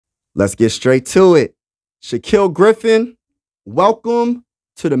Let's get straight to it. Shaquill Griffin, welcome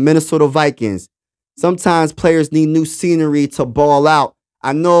to the Minnesota Vikings. Sometimes players need new scenery to ball out.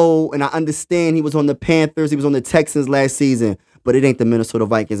 I know and I understand he was on the Panthers, he was on the Texans last season, but it ain't the Minnesota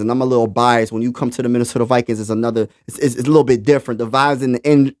Vikings. And I'm a little biased. When you come to the Minnesota Vikings, it's a little bit different. The vibes and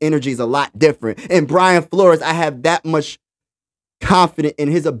the energy is a lot different. And Brian Flores, I have that much confident in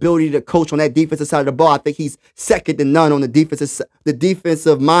his ability to coach on that defensive side of the ball. I think he's second to none on the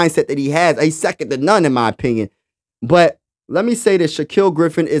defensive mindset that he has. He's second to none in my opinion. But let me say this, Shaquill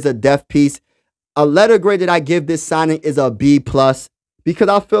Griffin is a def piece. A letter grade that I give this signing is a B+, because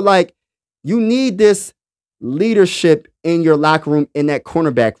I feel like you need this leadership in your locker room, in that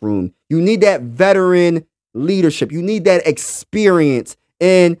cornerback room. You need that veteran leadership. You need that experience.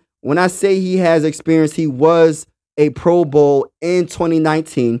 And when I say he has experience, he was a Pro Bowl in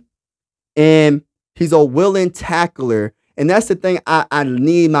 2019, and he's a willing tackler. And that's the thing I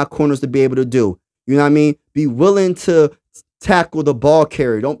need my corners to be able to do. You know what I mean? Be willing to tackle the ball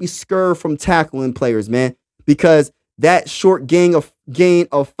carrier. Don't be scared from tackling players, man, because that short gain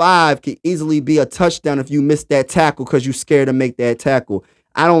of 5 could easily be a touchdown if you miss that tackle because you're scared to make that tackle.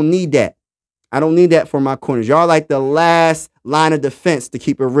 I don't need that. I don't need that for my corners. Y'all like the last line of defense, to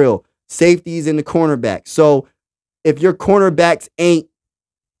keep it real. Safeties and the cornerback. So if your cornerbacks ain't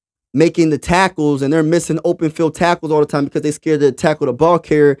making the tackles and they're missing open field tackles all the time because they're scared to tackle the ball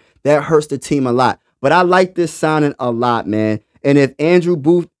carrier, that hurts the team a lot. But I like this signing a lot, man. And if Andrew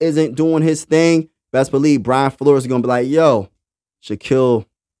Booth isn't doing his thing, best believe Brian Flores is going to be like, yo, Shaquill,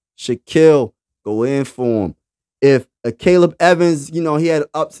 go in for him. If Caleb Evans, he had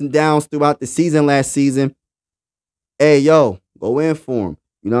ups and downs throughout the season last season, hey, yo, go in for him.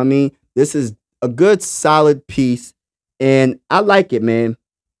 You know what I mean? This is a good, solid piece, and I like it, man.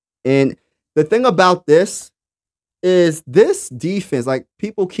 And the thing about this is this defense, like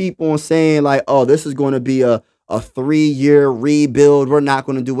people keep on saying like, oh, this is going to be a 3-year rebuild. We're not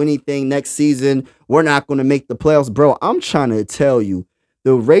going to do anything next season. We're not going to make the playoffs. Bro, I'm trying to tell you,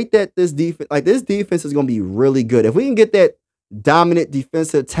 the rate that this defense is going to be really good. If we can get that dominant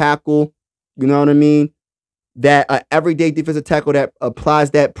defensive tackle, you know what I mean? That everyday defensive tackle that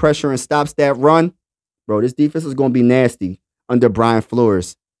applies that pressure and stops that run, bro, this defense is going to be nasty under Brian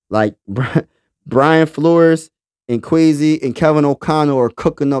Flores. Like, Brian Flores and Kwesi and Kevin O'Connell are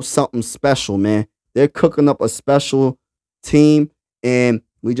cooking up something special, man. They're cooking up a special team, and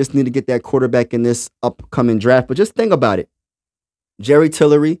we just need to get that quarterback in this upcoming draft. But just think about it. Jerry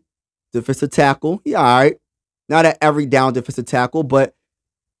Tillery, defensive tackle. He all right. Not an every down defensive tackle, but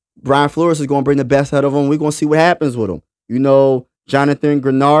Brian Flores is going to bring the best out of him. We're going to see what happens with him. Jonathan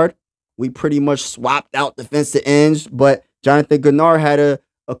Grenard, we pretty much swapped out defensive ends, but Jonathan Grenard had a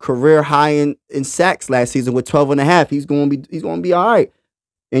career high in sacks last season with 12.5. He's going to be all right.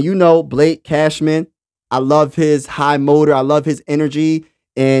 And Blake Cashman, I love his high motor. I love his energy.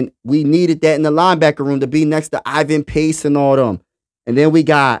 And we needed that in the linebacker room to be next to Ivan Pace and all them. And then we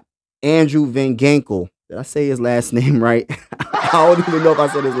got Andrew Van Ginkel. Did I say his last name right? I don't even know if I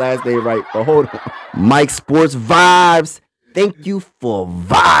said his last name right, but hold on. Mike Sports Vibes. Thank you for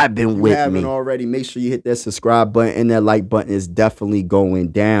vibing with me. If you haven't already, make sure you hit that subscribe button, and that like button is definitely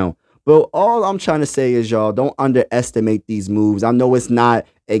going down. But all I'm trying to say is, y'all, don't underestimate these moves. I know it's not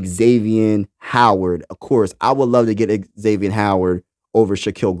Xavier Howard. Of course, I would love to get Xavier Howard over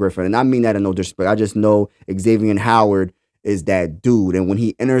Shaquill Griffin. And I mean that in no disrespect. I just know Xavier Howard is that dude. And when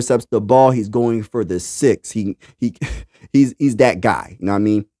he intercepts the ball, he's going for the 6. He's that guy. You know what I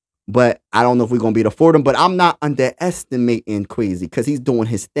mean? But I don't know if we're going to be able to afford him. But I'm not underestimating Kwesi because he's doing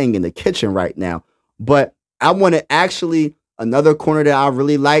his thing in the kitchen right now. But I want to actually, another corner that I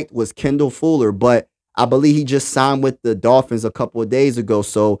really liked was Kendall Fuller. But I believe he just signed with the Dolphins a couple of days ago.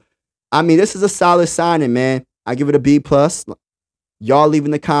 So, I mean, this is a solid signing, man. I give it a B+. Y'all leave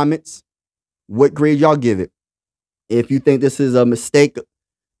in the comments what grade y'all give it. If you think this is a mistake,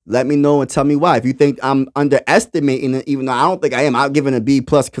 let me know and tell me why. If you think I'm underestimating it, even though I don't think I am, I'll give it a B+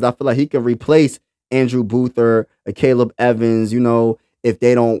 because I feel like he can replace Andrew Booth or a Caleb Evans, if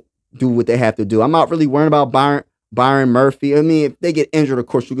they don't do what they have to do. I'm not really worried about Byron Murphy. I mean, if they get injured, of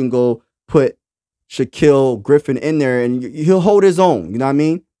course, you can go put Shaquill Griffin in there and he'll hold his own. You know what I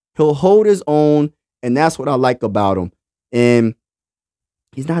mean? He'll hold his own, and that's what I like about him. And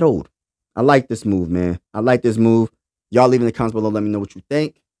he's not old. I like this move, man. I like this move. Y'all leave in the comments below. Let me know what you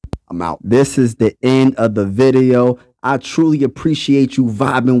think. I'm out. This is the end of the video. I truly appreciate you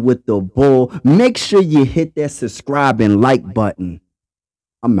vibing with the bull. Make sure you hit that subscribe and like button.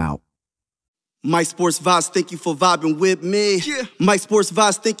 I'm out. My Sports Vibes, thank you for vibing with me. Yeah. My Sports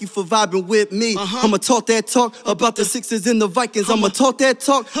Vibes, thank you for vibing with me. I'ma talk that talk about the Sixers and the Vikings. I'ma talk that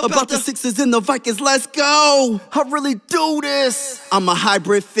talk about the Sixers and the Vikings. Let's go. I really do this. I'm a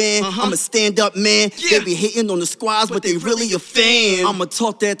hybrid fan. I'm a stand-up man. Yeah. They be hating on the squads, but they really a fan. I'ma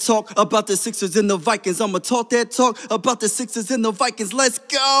talk that talk about the Sixers and the Vikings. I'ma talk that talk about the Sixers and the Vikings. Let's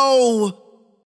go.